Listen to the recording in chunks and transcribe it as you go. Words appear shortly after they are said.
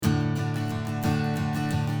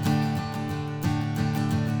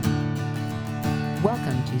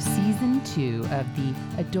Season 2 of the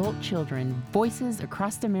Adult Children Voices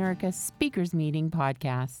Across America Speakers Meeting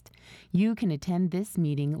podcast. You can attend this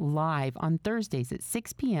meeting live on Thursdays at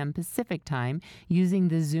 6 p.m. Pacific Time using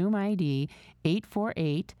the Zoom ID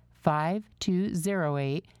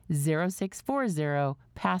 848-5208-0640,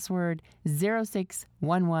 password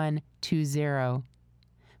 061120.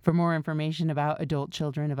 For more information about adult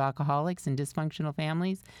children of alcoholics and dysfunctional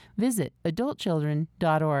families, visit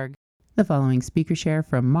adultchildren.org. The following speaker share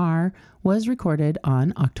from MAR was recorded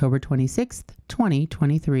on October 26th,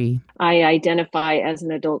 2023. I identify as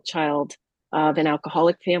an adult child of an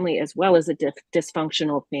alcoholic family as well as a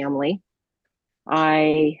dysfunctional family.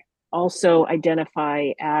 I also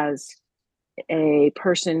identify as a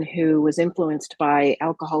person who was influenced by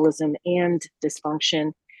alcoholism and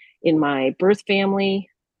dysfunction in my birth family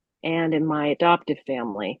and in my adoptive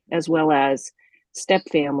family, as well as step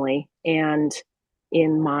family and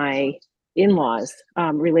in my in-laws,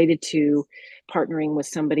 related to partnering with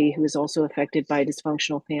somebody who is also affected by a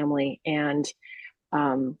dysfunctional family. And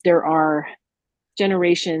there are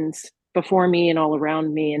generations before me and all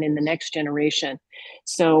around me and in the next generation.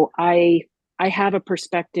 So I have a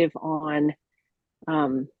perspective on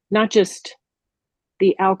not just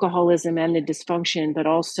the alcoholism and the dysfunction, but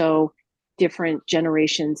also different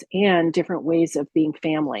generations and different ways of being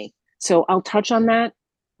family. So I'll touch on that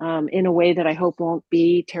in a way that I hope won't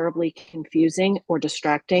be terribly confusing or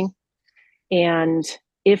distracting. And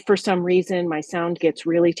if for some reason my sound gets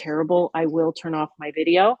really terrible, I will turn off my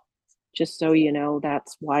video, just so you know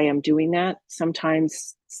that's why I'm doing that.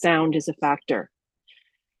 Sometimes sound is a factor.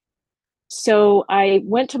 So I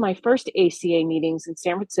went to my first ACA meetings in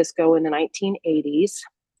San Francisco in the 1980s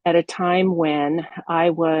at a time when I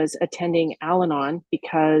was attending Al-Anon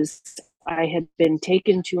because I had been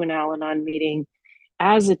taken to an Al-Anon meeting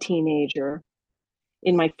as a teenager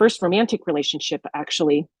in my first romantic relationship,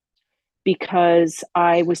 actually, because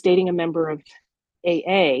I was dating a member of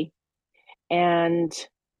AA and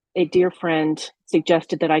a dear friend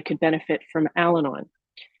suggested that I could benefit from Al-Anon.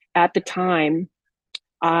 At the time,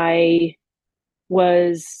 I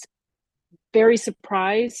was very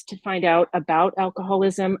surprised to find out about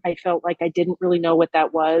alcoholism. I felt like I didn't really know what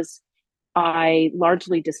that was. I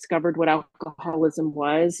largely discovered what alcoholism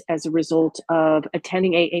was as a result of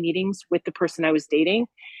attending AA meetings with the person I was dating.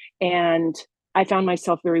 And I found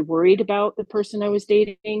myself very worried about the person I was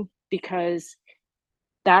dating because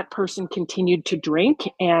that person continued to drink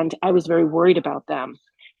and I was very worried about them.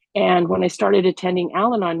 And when I started attending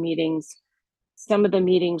Al-Anon meetings, some of the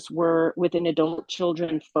meetings were with an adult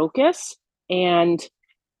children focus, and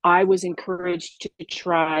I was encouraged to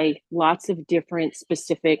try lots of different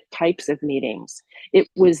specific types of meetings. It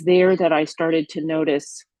was there that I started to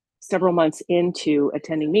notice several months into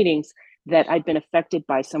attending meetings that I'd been affected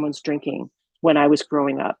by someone's drinking when I was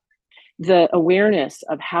growing up. The awareness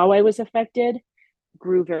of how I was affected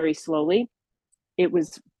grew very slowly. It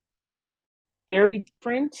was very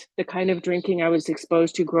different, the kind of drinking I was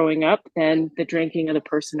exposed to growing up, than the drinking of the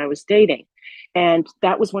person I was dating. And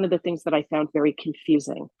that was one of the things that I found very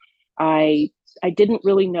confusing. I didn't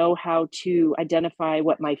really know how to identify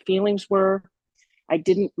what my feelings were. I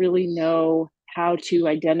didn't really know how to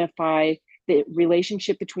identify the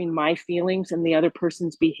relationship between my feelings and the other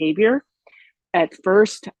person's behavior. At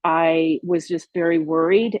first, I was just very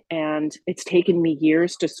worried, and it's taken me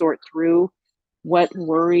years to sort through what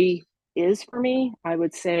worry is for me. I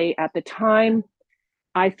would say at the time,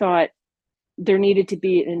 I thought there needed to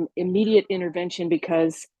be an immediate intervention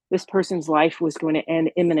because this person's life was going to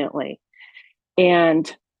end imminently.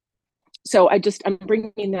 And so I'm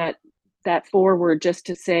bringing that forward just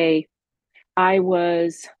to say I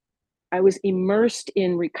was immersed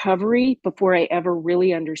in recovery before I ever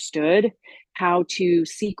really understood how to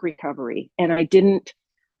seek recovery. And I didn't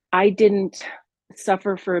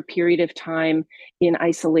suffer for a period of time in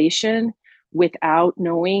isolation without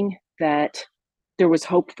knowing that there was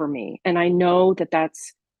hope for me. And I know that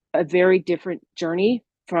that's a very different journey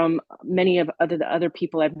from many of the other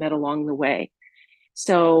people I've met along the way.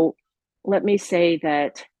 So let me say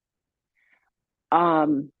that at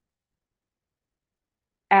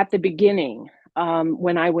the beginning,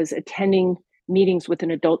 when I was attending meetings with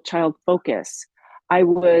an adult child focus, I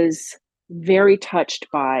was very touched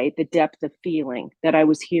by the depth of feeling that I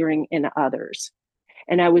was hearing in others.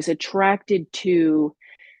 And I was attracted to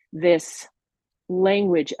this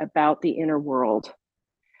language about the inner world.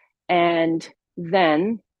 And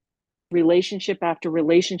then relationship after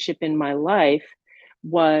relationship in my life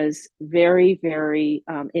was very, very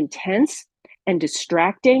intense and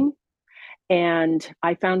distracting. And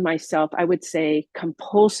I found myself, I would say,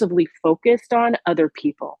 compulsively focused on other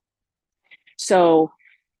people. So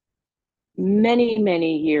many,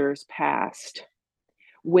 many years passed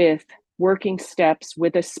with working steps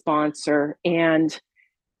with a sponsor and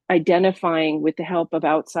identifying with the help of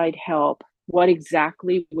outside help what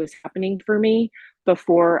exactly was happening for me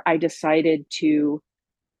before I decided to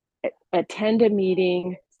attend a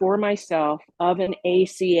meeting for myself of an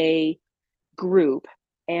ACA group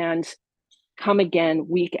and come again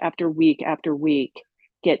week after week after week,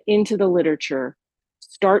 get into the literature,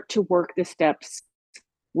 start to work the steps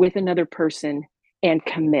with another person and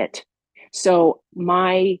commit. So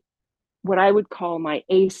what I would call my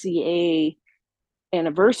ACA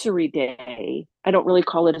anniversary day, I don't really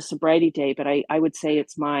call it a sobriety day, but I would say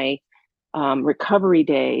it's my recovery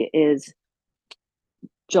day, is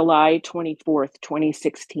July 24th,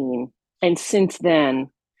 2016. And since then,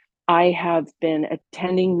 I have been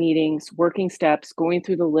attending meetings, working steps, going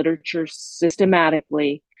through the literature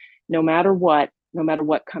systematically, no matter what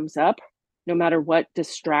comes up, no matter what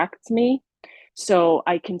distracts me. So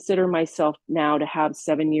I consider myself now to have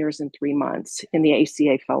 7 years and 3 months in the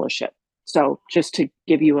ACA fellowship. So just to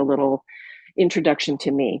give you a little introduction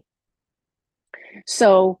to me.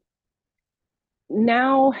 So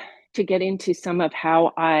now to get into some of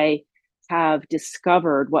how I have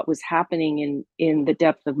discovered what was happening in the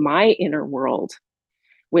depth of my inner world,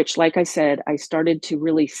 which, like I said, I started to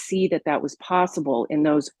really see that was possible in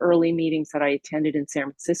those early meetings that I attended in San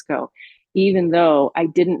Francisco, even though I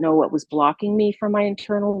didn't know what was blocking me from my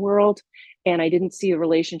internal world. And I didn't see a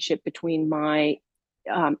relationship between my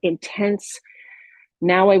intense,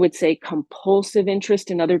 now I would say compulsive interest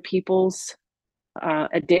in other people's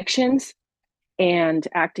addictions and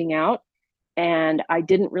acting out. And I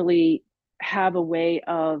didn't really have a way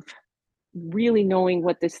of really knowing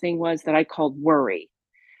what this thing was that I called worry.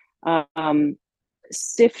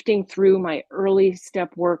 Sifting through my early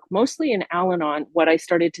step work, mostly in Al-Anon, what I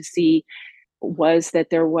started to see was that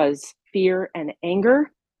there was fear and anger,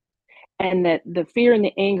 and that the fear and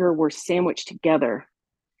the anger were sandwiched together,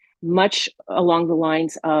 much along the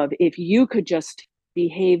lines of, if you could just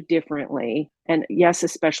behave differently, and yes,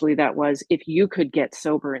 especially that was, if you could get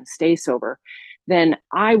sober and stay sober, then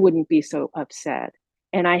I wouldn't be so upset.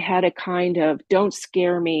 And I had a kind of don't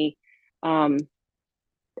scare me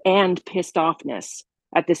and pissed offness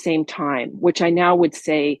at the same time, which I now would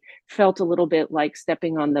say felt a little bit like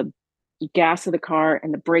stepping on the gas of the car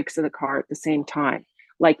and the brakes of the car at the same time.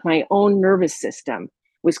 Like my own nervous system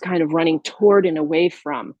was kind of running toward and away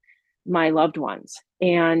from my loved ones.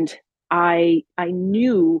 And I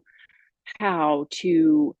knew how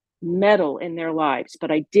to meddle in their lives,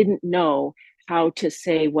 but I didn't know how to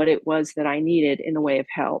say what it was that I needed in the way of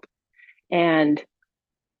help. And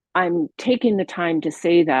I'm taking the time to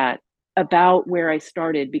say that about where I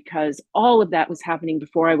started, because all of that was happening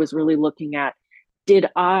before I was really looking at, did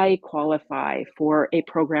I qualify for a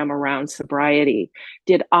program around sobriety?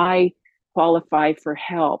 Did I qualify for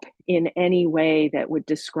help in any way that would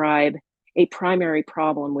describe a primary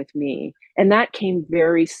problem with me? And that came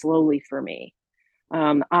very slowly for me.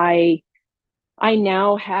 I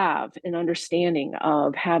now have an understanding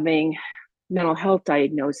of having mental health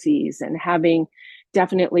diagnoses and having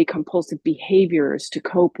definitely compulsive behaviors to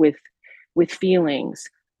cope with feelings.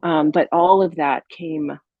 But all of that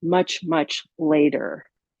came much, much later.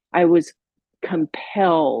 I was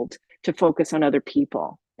compelled to focus on other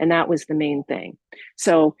people, and that was the main thing.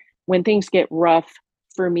 So when things get rough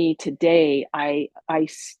for me today, I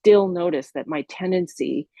still notice that my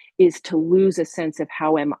tendency is to lose a sense of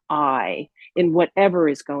how am I in whatever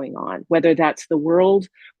is going on, whether that's the world,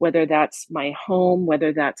 whether that's my home,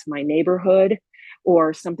 whether that's my neighborhood,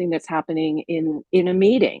 or something that's happening in a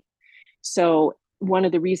meeting. So one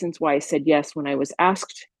of the reasons why I said yes when I was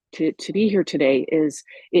asked to be here today is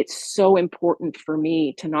it's so important for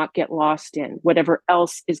me to not get lost in whatever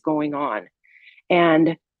else is going on.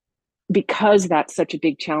 And because that's such a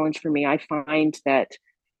big challenge for me, I find that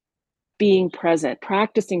being present,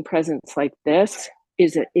 practicing presence like this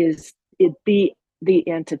is the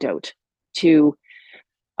antidote to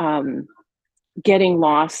getting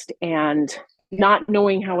lost and not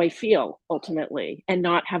knowing how I feel ultimately, and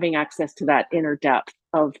not having access to that inner depth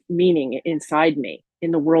of meaning inside me,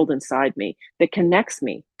 in the world inside me, that connects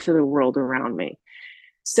me to the world around me.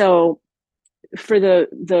 So for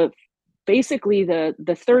the basically the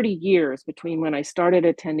 30 years between when I started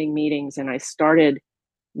attending meetings and I started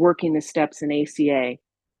working the steps in ACA,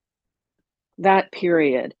 that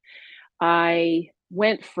period, I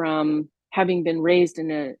went from having been raised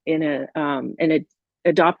in an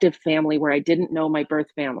adoptive family where I didn't know my birth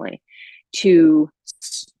family to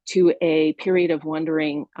a period of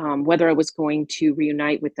wondering whether I was going to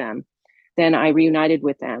reunite with them. Then I reunited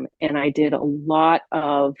with them, and I did a lot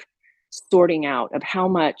of sorting out of how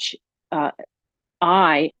much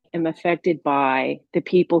I am affected by the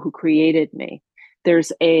people who created me.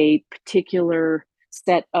 There's a particular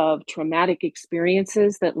set of traumatic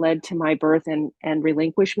experiences that led to my birth and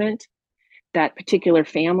relinquishment. That particular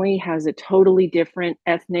family has a totally different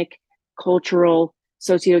ethnic, cultural,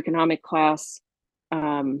 socioeconomic class,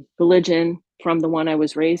 religion from the one I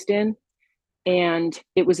was raised in. And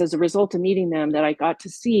it was as a result of meeting them that I got to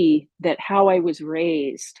see that how I was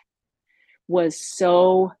raised was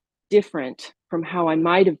so different from how I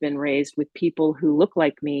might have been raised with people who look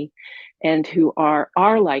like me and who are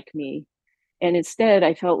like me. And instead,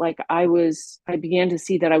 I felt like I began to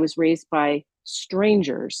see that I was raised by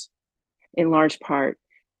strangers in large part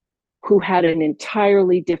who had an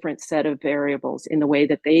entirely different set of variables in the way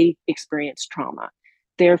that they experienced trauma.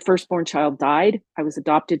 Their firstborn child died. I was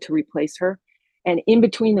adopted to replace her. And in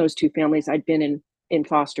between those two families, I'd been in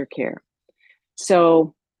foster care.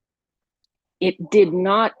 So it did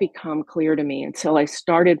not become clear to me until I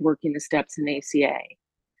started working the steps in ACA,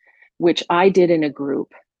 which I did in a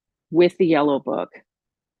group with the Yellow Book,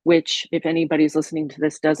 which, if anybody's listening to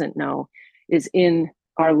this doesn't know, is in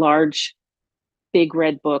our large, big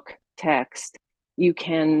red book text. You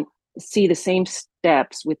can see the same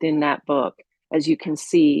steps within that book as you can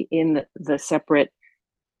see in the separate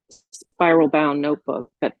spiral bound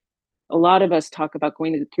notebook. But a lot of us talk about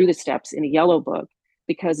going through the steps in a Yellow Book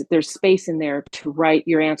because there's space in there to write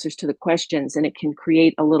your answers to the questions, and it can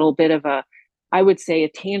create a little bit of I would say, a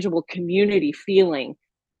tangible community feeling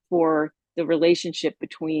for the relationship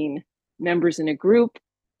between members in a group.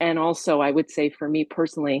 And also, I would say, for me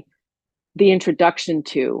personally, the introduction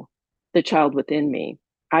to the child within me.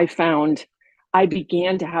 I found I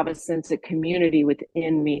began to have a sense of community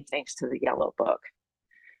within me thanks to the Yellow Book.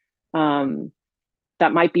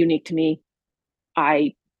 That might be unique to me.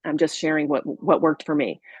 I'm just sharing what worked for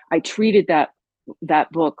me. I treated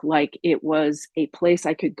that book like it was a place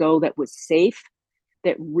I could go that was safe,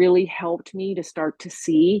 that really helped me to start to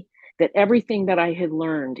see that everything that I had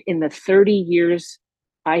learned in the 30 years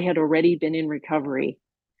I had already been in recovery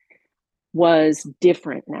was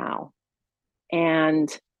different now. And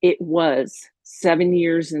it was 7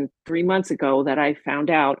 years and 3 months ago that I found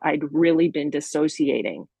out I'd really been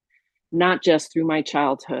dissociating, not just through my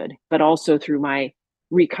childhood, but also through my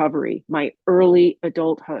recovery, my early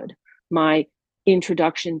adulthood, my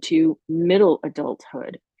introduction to middle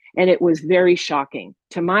adulthood. And it was very shocking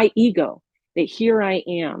to my ego that here I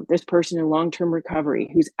am, this person in long-term recovery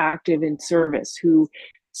who's active in service, who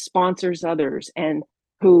sponsors others, and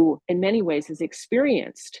who in many ways has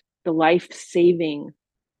experienced the life-saving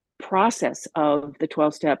process of the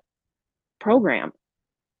 12-step program.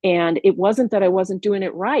 And it wasn't that I wasn't doing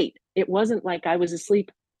it right. It wasn't like I was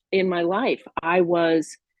asleep in my life. I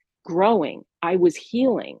was growing. I was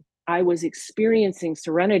healing. I was experiencing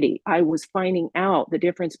serenity. I was finding out the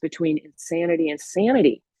difference between insanity and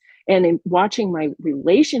sanity, and in watching my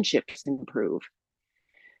relationships improve.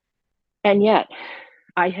 And yet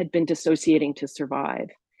I had been dissociating to survive.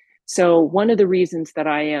 So one of the reasons that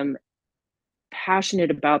I am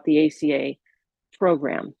passionate about the ACA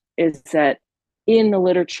program is that in the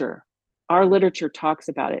literature, our literature talks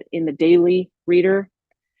about it in the daily reader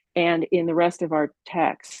and in the rest of our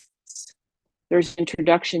texts. There's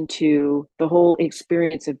introduction to the whole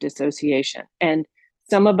experience of dissociation. And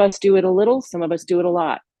some of us do it a little, some of us do it a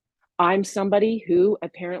lot. I'm somebody who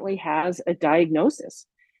apparently has a diagnosis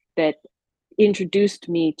that introduced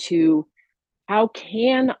me to how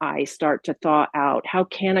can I start to thaw out? How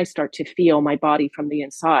can I start to feel my body from the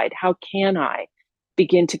inside? How can I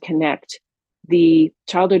begin to connect the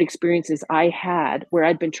childhood experiences I had where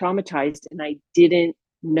I'd been traumatized and I didn't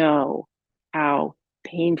know how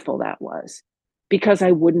painful that was because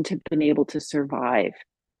I wouldn't have been able to survive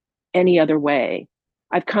any other way.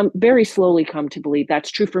 I've very slowly come to believe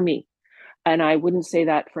that's true for me. And I wouldn't say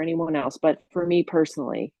that for anyone else, but for me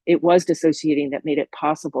personally, it was dissociating that made it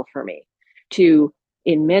possible for me to,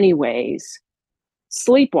 in many ways,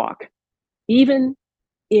 sleepwalk, even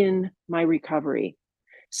in my recovery.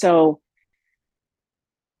 So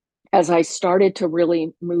as I started to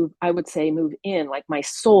really move, I would say move in, like my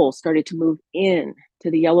soul started to move in to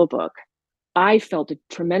the Yellow Book, I felt a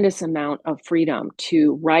tremendous amount of freedom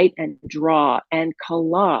to write and draw and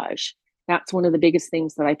collage. That's one of the biggest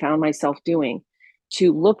things that I found myself doing,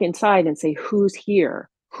 to look inside and say, who's here?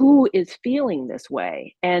 Who is feeling this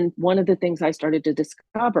way? And one of the things I started to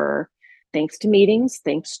discover, thanks to meetings,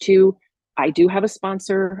 I do have a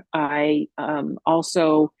sponsor. I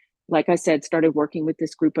also, like I said, started working with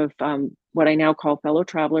this group of what I now call fellow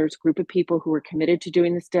travelers, group of people who are committed to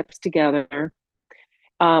doing the steps together.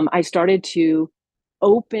 I started to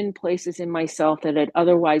open places in myself that had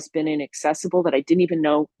otherwise been inaccessible, that I didn't even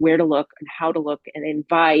know where to look and how to look, and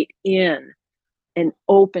invite in an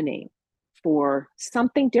opening for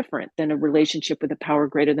something different than a relationship with a power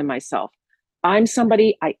greater than myself. I'm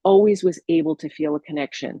somebody, I always was able to feel a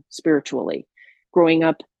connection spiritually. Growing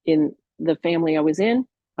up in the family I was in,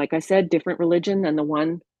 like I said, different religion than the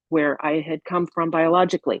one where I had come from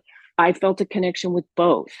biologically. I felt a connection with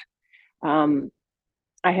both. Um,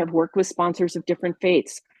 I have worked with sponsors of different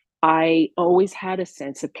faiths. I always had a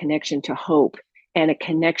sense of connection to hope and a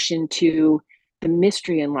connection to the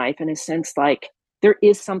mystery in life, in a sense like there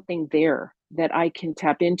is something there that I can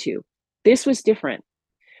tap into. This was different.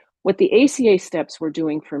 What the ACA steps were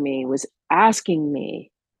doing for me was asking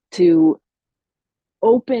me to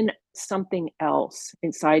open something else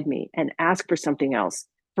inside me and ask for something else.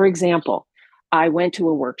 For example, I went to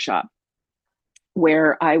a workshop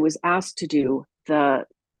where I was asked to do the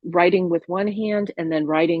writing with one hand and then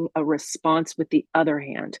writing a response with the other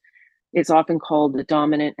hand. It's often called the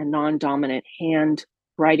dominant and non-dominant hand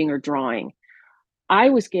writing or drawing. I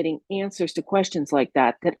was getting answers to questions like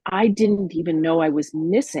that I didn't even know I was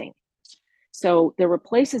missing. So there were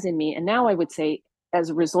places in me, and now I would say, as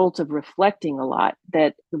a result of reflecting a lot,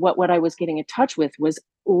 that what I was getting in touch with was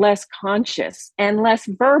less conscious and less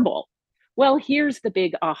verbal. Well, here's the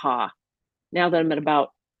big aha. Now that I'm at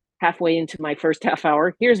about halfway into my first half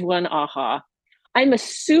hour, here's one aha. I'm a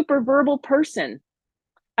super verbal person.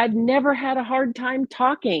 I've never had a hard time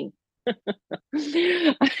talking.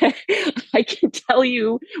 I can tell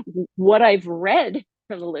you what I've read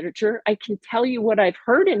from the literature. I can tell you what I've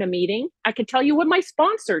heard in a meeting. I can tell you what my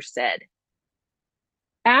sponsor said.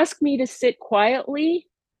 Ask me to sit quietly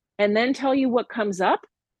and then tell you what comes up?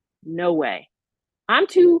 No way. I'm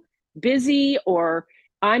too busy, or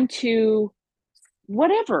I'm too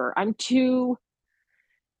whatever. I'm too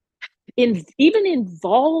even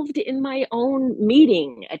involved in my own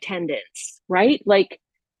meeting attendance, right? Like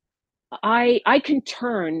I can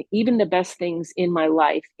turn even the best things in my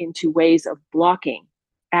life into ways of blocking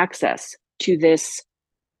access to this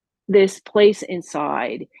place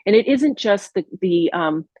inside. And it isn't just the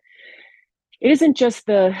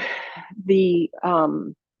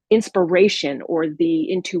inspiration or the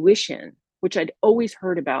intuition, which I'd always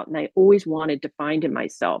heard about and I always wanted to find in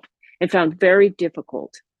myself, and found very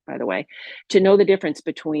difficult, by the way, to know the difference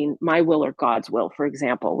between my will or God's will, for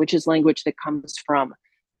example, which is language that comes from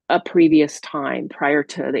a previous time prior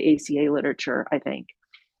to the ACA literature, I think.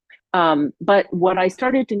 But what I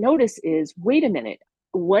started to notice is, wait a minute,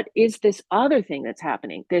 what is this other thing that's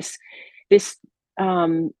happening? This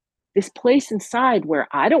um, this place inside where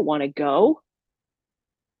I don't want to go.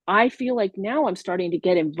 I feel like now I'm starting to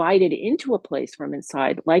get invited into a place from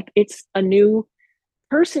inside, like it's a new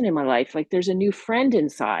person in my life, like there's a new friend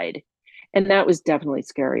inside. And that was definitely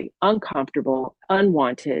scary, uncomfortable,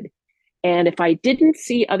 unwanted. And if I didn't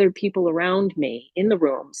see other people around me in the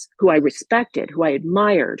rooms who I respected, who I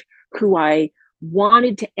admired, who I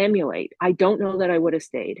wanted to emulate, I don't know that I would have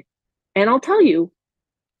stayed. And I'll tell you,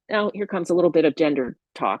 now here comes a little bit of gender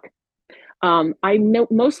talk. I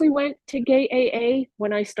mostly went to gay AA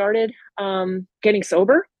when I started getting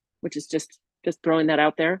sober, which is just throwing that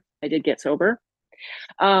out there. I did get sober.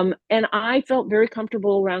 And I felt very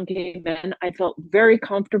comfortable around gay men. I felt very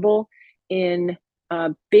comfortable in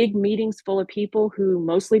big meetings full of people who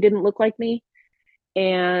mostly didn't look like me.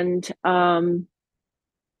 And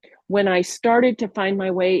when I started to find my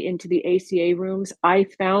way into the ACA rooms, I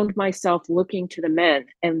found myself looking to the men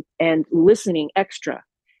and listening extra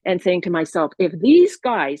and saying to myself, if these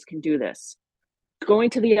guys can do this, going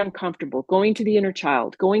to the uncomfortable, going to the inner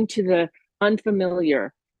child, going to the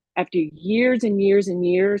unfamiliar, after years and years and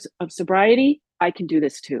years of sobriety, I can do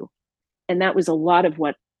this too. And that was a lot of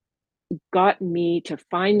what got me to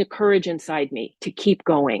find the courage inside me to keep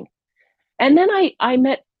going. And then I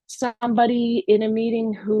met somebody in a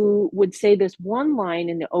meeting who would say this one line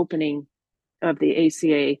in the opening of the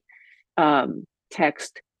ACA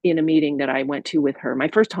text in a meeting that I went to with her, my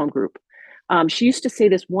first home group. She used to say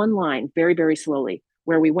this one line very, very slowly,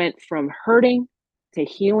 where we went from hurting to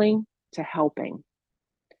healing to helping.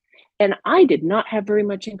 And I did not have very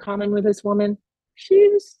much in common with this woman. She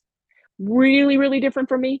was really, really different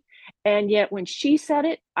from me. And yet when she said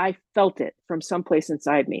it, I felt it from someplace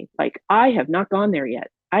inside me. Like, I have not gone there yet.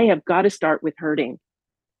 I have got to start with hurting.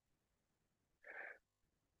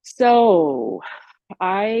 So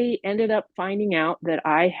I ended up finding out that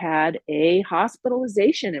I had a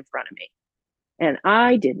hospitalization in front of me, and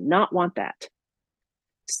I did not want that.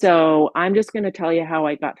 So I'm just going to tell you how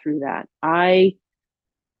I got through that. I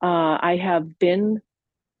have been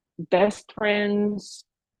best friends,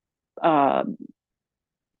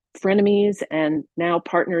 frenemies and now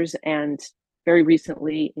partners, and very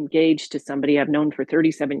recently engaged to somebody I've known for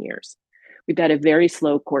 37 years. We've had a very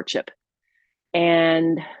slow courtship.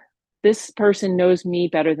 And this person knows me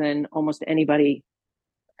better than almost anybody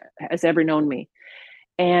has ever known me.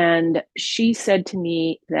 And she said to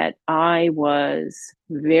me that I was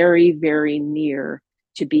very, very near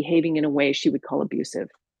to behaving in a way she would call abusive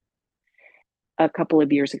a couple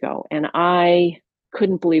of years ago. And I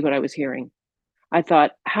couldn't believe what I was hearing. I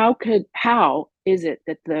thought, how is it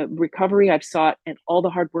that the recovery I've sought and all the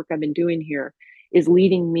hard work I've been doing here is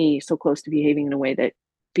leading me so close to behaving in a way that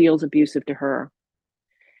feels abusive to her?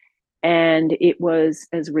 And it was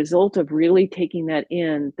as a result of really taking that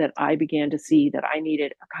in that I began to see that I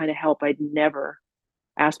needed a kind of help I'd never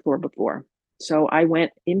asked for before. So I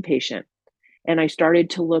went inpatient and I started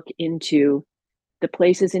to look into the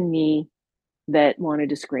places in me that wanted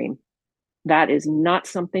to scream. That is not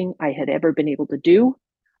something I had ever been able to do.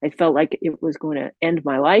 I felt like it was going to end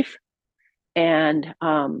my life. And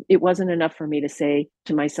it wasn't enough for me to say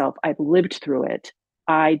to myself, I've lived through it.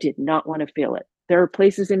 I did not want to feel it. There are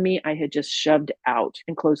places in me I had just shoved out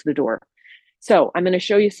and closed the door. So I'm going to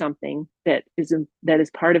show you something that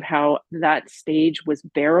is part of how that stage was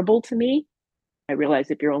bearable to me. I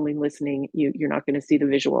realize if you're only listening, you're not going to see the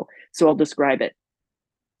visual. So I'll describe it.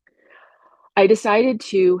 I decided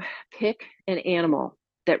to pick an animal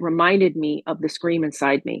that reminded me of the scream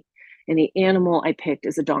inside me. And the animal I picked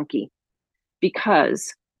is a donkey,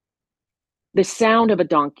 because the sound of a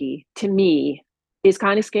donkey to me is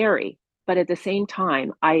kind of scary, but at the same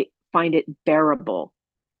time, I find it bearable.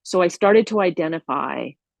 So I started to identify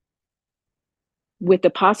with the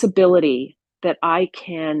possibility that I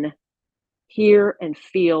can hear and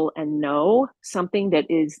feel and know something that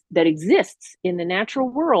exists in the natural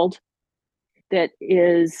world that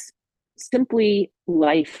is simply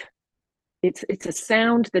life. It's a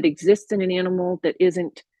sound that exists in an animal that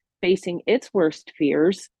isn't facing its worst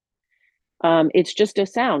fears. It's just a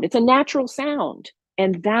sound. It's a natural sound.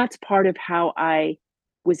 And that's part of how I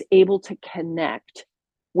was able to connect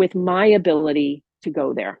with my ability to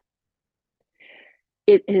go there.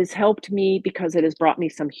 It has helped me because it has brought me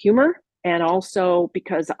some humor, and also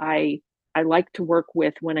because I like to work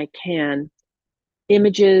with, when I can,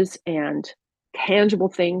 images and tangible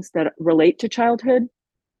things that relate to childhood.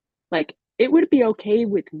 Like, it would be okay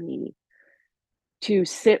with me to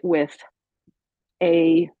sit with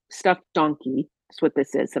a stuffed donkey, that's what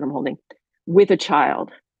this is that I'm holding, with a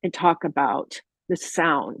child and talk about the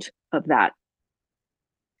sound of that.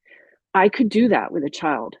 I could do that with a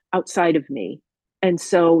child outside of me. And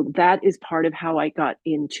so that is part of how I got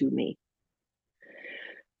into me.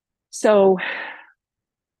 So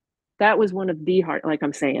that was one of the hard, like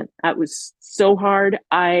I'm saying, that was so hard.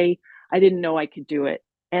 I didn't know I could do it.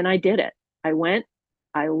 And I did it. I went,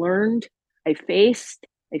 I learned, I faced,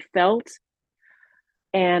 I felt,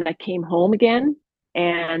 and I came home again.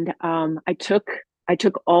 And I took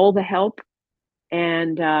all the help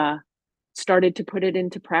and started to put it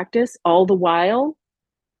into practice, all the while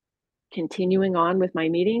continuing on with my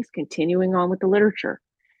meetings, continuing on with the literature.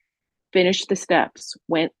 Finished the steps,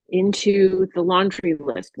 went into the laundry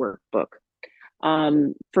list workbook.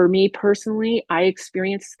 For me personally, I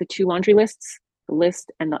experienced the two laundry lists, the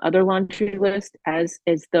list and the other laundry list, as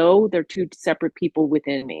though they're two separate people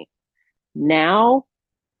within me. Now,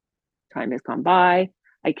 time has gone by.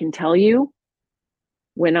 I can tell you,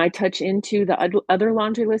 when I touch into the other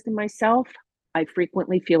laundry list in myself, I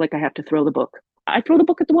frequently feel like I have to throw the book. I throw the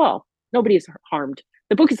book at the wall. Nobody is harmed.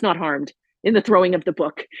 The book is not harmed in the throwing of the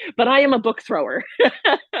book, but I am a book thrower.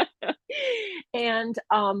 And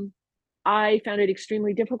I found it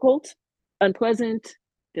extremely difficult, unpleasant,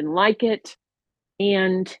 didn't like it.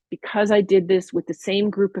 And because I did this with the same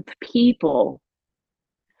group of people,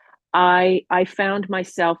 I found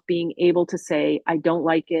myself being able to say, I don't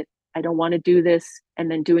like it, I don't want to do this, and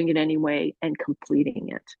then doing it anyway and completing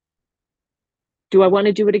it. Do I want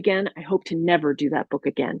to do it again? I hope to never do that book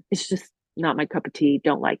again. It's just not my cup of tea,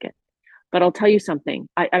 don't like it. But I'll tell you something.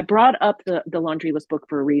 I brought up the laundry list book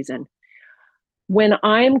for a reason. When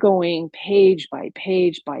I'm going page by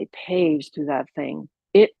page by page through that thing,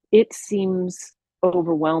 it seems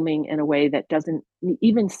overwhelming in a way that doesn't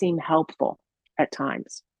even seem helpful at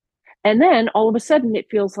times. And then all of a sudden it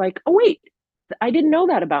feels like, oh, wait, I didn't know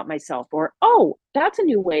that about myself. Or, oh, that's a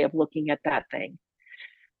new way of looking at that thing.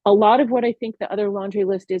 A lot of what I think the other laundry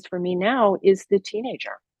list is for me now is the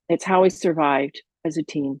teenager. It's how I survived as a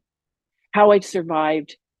teen, how I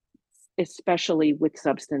survived, especially with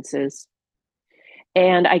substances.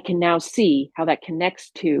 And I can now see how that connects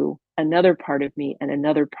to another part of me and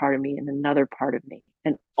another part of me and another part of me.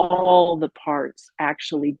 And all the parts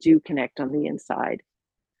actually do connect on the inside.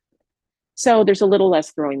 So there's a little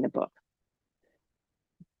less throwing the book.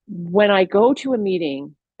 When I go to a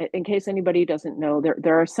meeting, in case anybody doesn't know,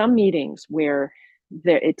 there are some meetings where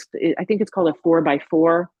I think it's called a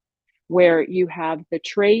 4x4, where you have the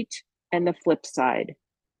trait and the flip side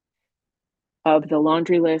of the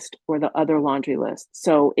laundry list or the other laundry list.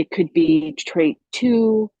 So it could be trait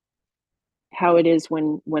 2, how it is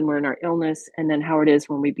when we're in our illness, and then how it is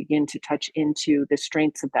when we begin to touch into the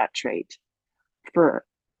strengths of that trait for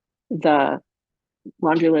the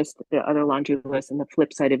laundry list, the other laundry list, and the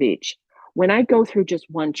flip side of each. When I go through just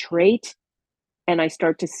one trait and I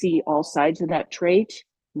start to see all sides of that trait,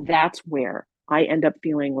 that's where I end up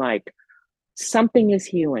feeling like something is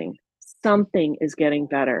healing, something is getting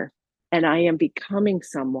better, and I am becoming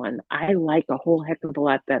someone I like a whole heck of a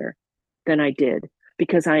lot better than I did,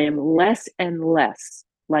 because I am less and less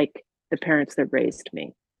like the parents that raised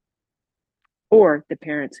me or the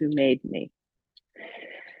parents who made me.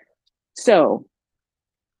 So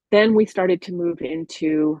then we started to move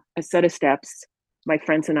into a set of steps, my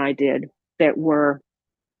friends and I did, that were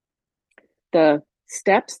the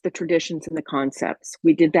steps, the traditions, and the concepts.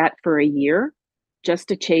 We did that for a year just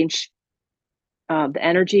to change the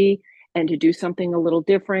energy and to do something a little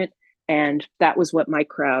different. And that was what my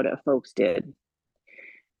crowd of folks did.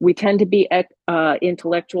 We tend to be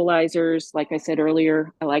intellectualizers. Like I said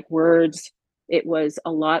earlier, I like words. It was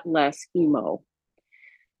a lot less emo.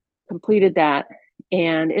 Completed that.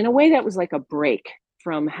 And in a way, that was like a break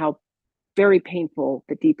from how very painful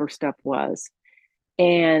the deeper stuff was.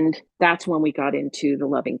 And that's when we got into the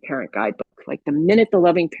Loving Parent Guidebook. Like the minute the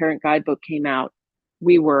Loving Parent Guidebook came out,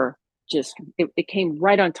 we were just, it came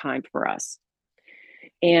right on time for us.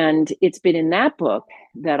 And it's been in that book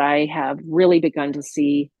that I have really begun to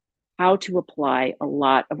see how to apply a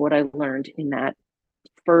lot of what I learned in that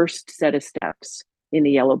first set of steps in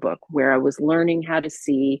the Yellow Book, where I was learning how to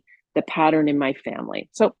see the pattern in my family.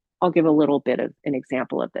 So I'll give a little bit of an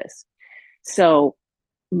example of this. So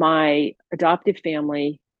my adoptive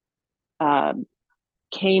family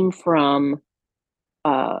came from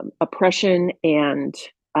oppression and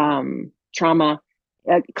trauma,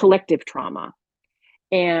 collective trauma.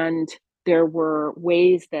 And there were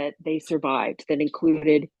ways that they survived that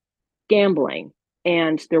included gambling,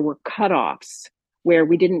 and there were cutoffs where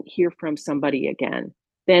we didn't hear from somebody again.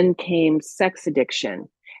 Then came sex addiction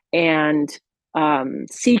and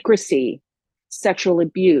secrecy, sexual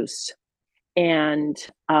abuse, and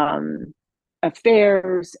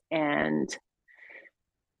affairs, and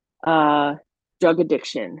drug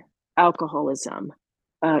addiction, alcoholism,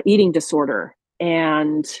 eating disorder,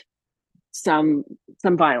 and some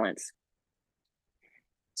violence.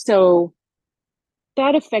 So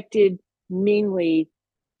that affected mainly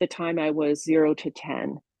the time I was 0 to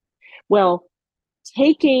 10. Well,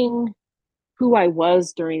 taking who I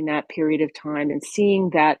was during that period of time and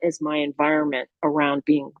seeing that as my environment around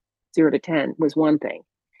being 0 to 10 was one thing.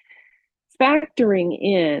 Factoring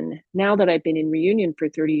in, now that I've been in reunion for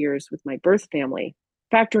 30 years with my birth family,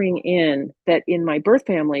 factoring in that in my birth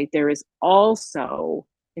family, there is also,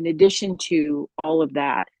 in addition to all of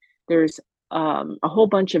that, there's a whole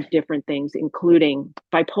bunch of different things, including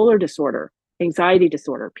bipolar disorder, anxiety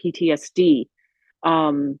disorder, PTSD,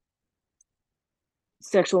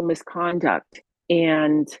 sexual misconduct,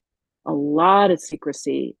 and a lot of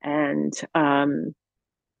secrecy, and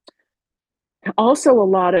also a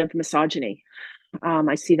lot of misogyny.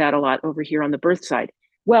 I see that a lot over here on the birth side.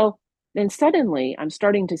 Well, then suddenly I'm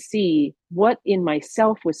starting to see what in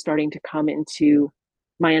myself was starting to come into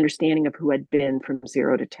my understanding of who I'd been from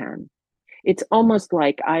 0 to 10. It's almost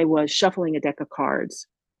like I was shuffling a deck of cards.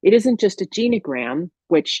 It isn't just a genogram,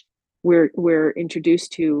 which we're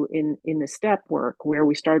introduced to in the step work, where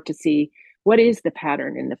we start to see what is the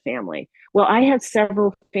pattern in the family. Well, I had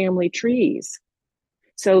several family trees.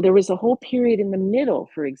 So there was a whole period in the middle,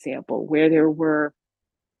 for example, where there were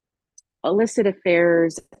illicit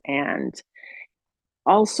affairs and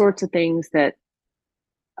all sorts of things that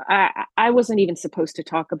I wasn't even supposed to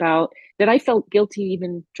talk about, that I felt guilty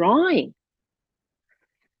even drawing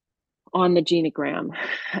on the genogram.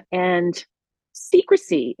 And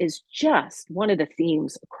secrecy is just one of the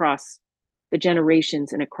themes across the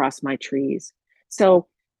generations and across my trees. So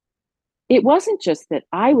it wasn't just that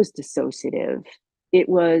I was dissociative, it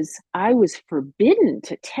was I was forbidden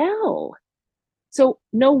to tell. So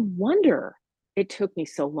no wonder it took me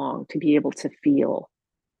so long to be able to feel.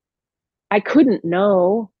 I couldn't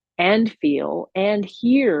know and feel and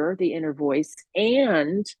hear the inner voice,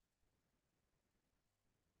 and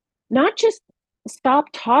not just stop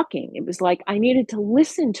talking. It was like I needed to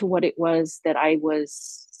listen to what it was that I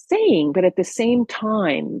was saying, but at the same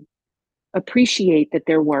time, appreciate that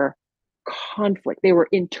there were conflict. There were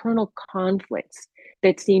internal conflicts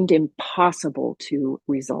that seemed impossible to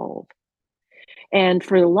resolve. And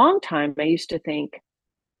for a long time, I used to think,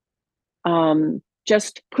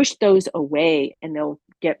 just push those away and they'll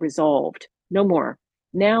get resolved. No more.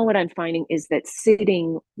 Now, what I'm finding is that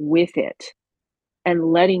sitting with it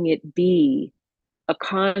and letting it be a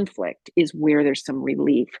conflict is where there's some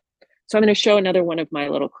relief. So I'm going to show another one of my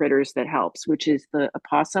little critters that helps, which is the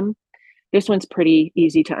opossum. This one's pretty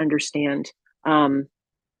easy to understand. Um,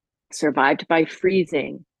 Survived by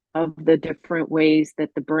freezing, of the different ways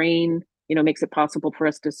that the brain, makes it possible for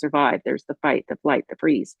us to survive. There's the fight, the flight, the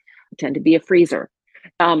freeze. I tend to be a freezer.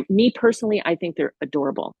 Me personally, I think they're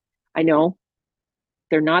adorable. I know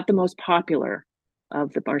they're not the most popular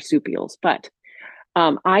of the marsupials, but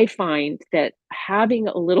I find that having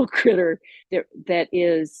a little critter that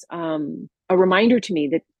is a reminder to me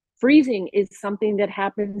that freezing is something that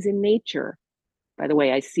happens in nature. By the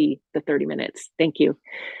way, I see the 30 minutes. Thank you.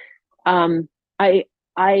 um, I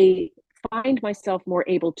I find myself more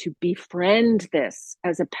able to befriend this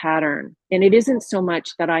as a pattern. And it isn't so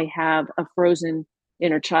much that I have a frozen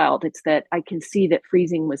inner child, it's that I can see that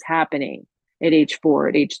freezing was happening at age 4,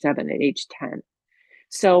 at age 7, at age 10.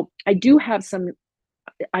 So I do have some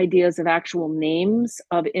ideas of actual names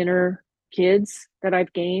of inner kids that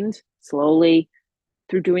I've gained slowly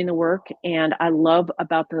through doing the work. And I love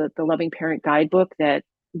about the Loving Parent Guidebook that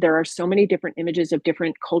there are so many different images of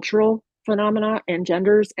different cultural phenomena and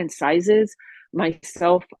genders and sizes.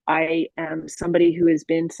 Myself, I am somebody who has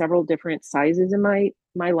been several different sizes in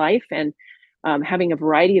my life, and having a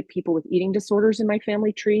variety of people with eating disorders in my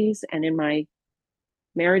family trees and in my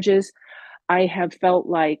marriages, I have felt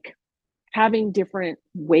like having different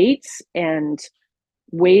weights and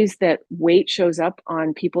ways that weight shows up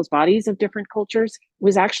on people's bodies of different cultures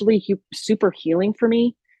was actually super healing for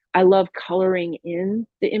me. I love coloring in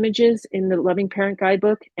the images in the Loving Parent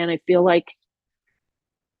Guidebook. And I feel like,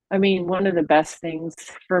 one of the best things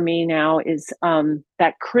for me now is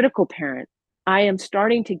that critical parent. I am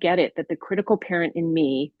starting to get it that the critical parent in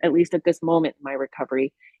me, at least at this moment in my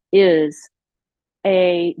recovery, is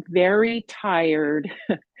a very tired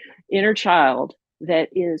inner child that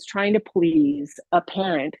is trying to please a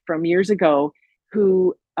parent from years ago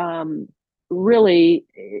who really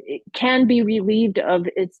can be relieved of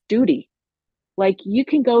its duty. Like, you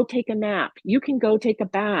can go take a nap, you can go take a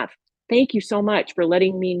bath. Thank you so much for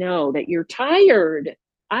letting me know that you're tired.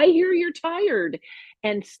 I hear you're tired.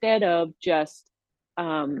 Instead of just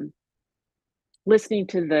listening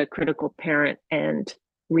to the critical parent and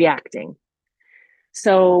reacting.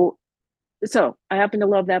 So I happen to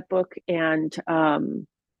love that book, and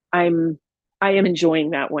I'm I am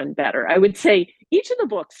enjoying that one better. I would say each of the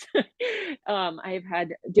books I have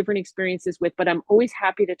had different experiences with, but I'm always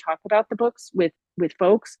happy to talk about the books with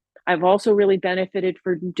folks. I've also really benefited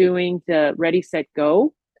from doing the Ready, Set,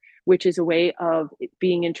 Go, which is a way of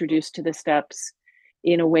being introduced to the steps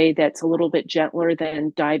in a way that's a little bit gentler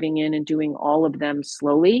than diving in and doing all of them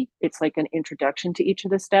slowly. It's like an introduction to each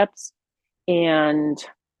of the steps. And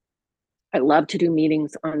I love to do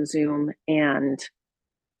meetings on Zoom, and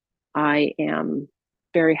I am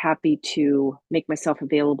very happy to make myself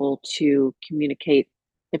available to communicate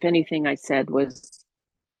if anything I said was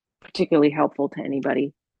particularly helpful to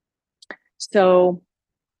anybody. So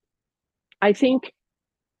I think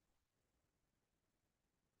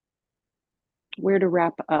where to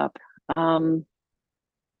wrap up.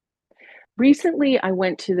 Recently, I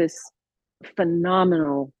went to this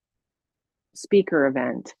phenomenal speaker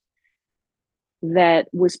event that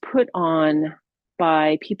was put on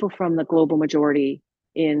by people from the global majority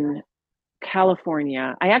in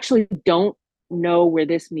California. I actually don't know where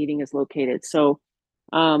this meeting is located. So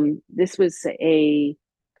this was a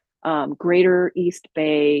Greater East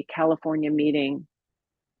Bay, California meeting.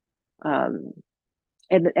 And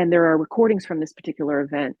there are recordings from this particular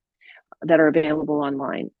event that are available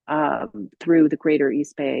online through the Greater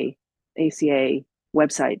East Bay ACA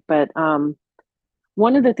website. But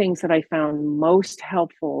one of the things that I found most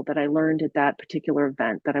helpful that I learned at that particular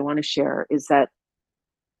event that I want to share is that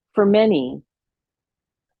for many,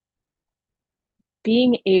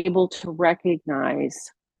 being able to recognize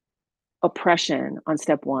oppression on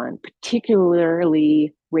step one,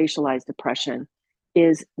 particularly racialized oppression,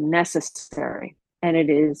 is necessary. And it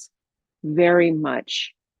is very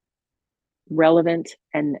much relevant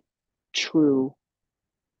and true.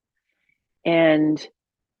 And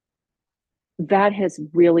that has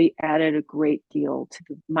really added a great deal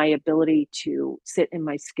to my ability to sit in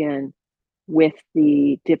my skin with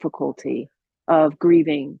the difficulty of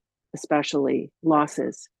grieving, especially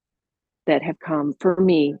losses that have come for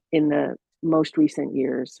me in the most recent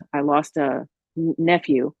years. I lost a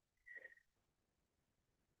nephew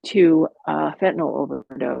to a fentanyl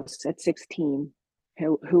overdose at 16,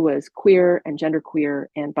 who was queer and genderqueer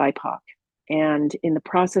and BIPOC. And in the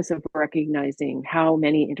process of recognizing how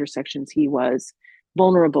many intersections he was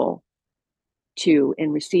vulnerable to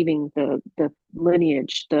in receiving the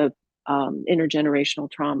lineage, the intergenerational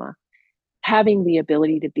trauma, having the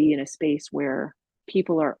ability to be in a space where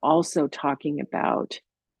people are also talking about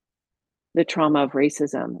the trauma of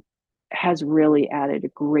racism has really added a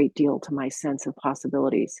great deal to my sense of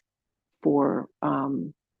possibilities for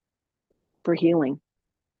healing.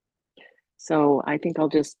 So I think I'll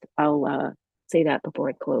say that before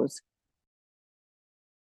I close.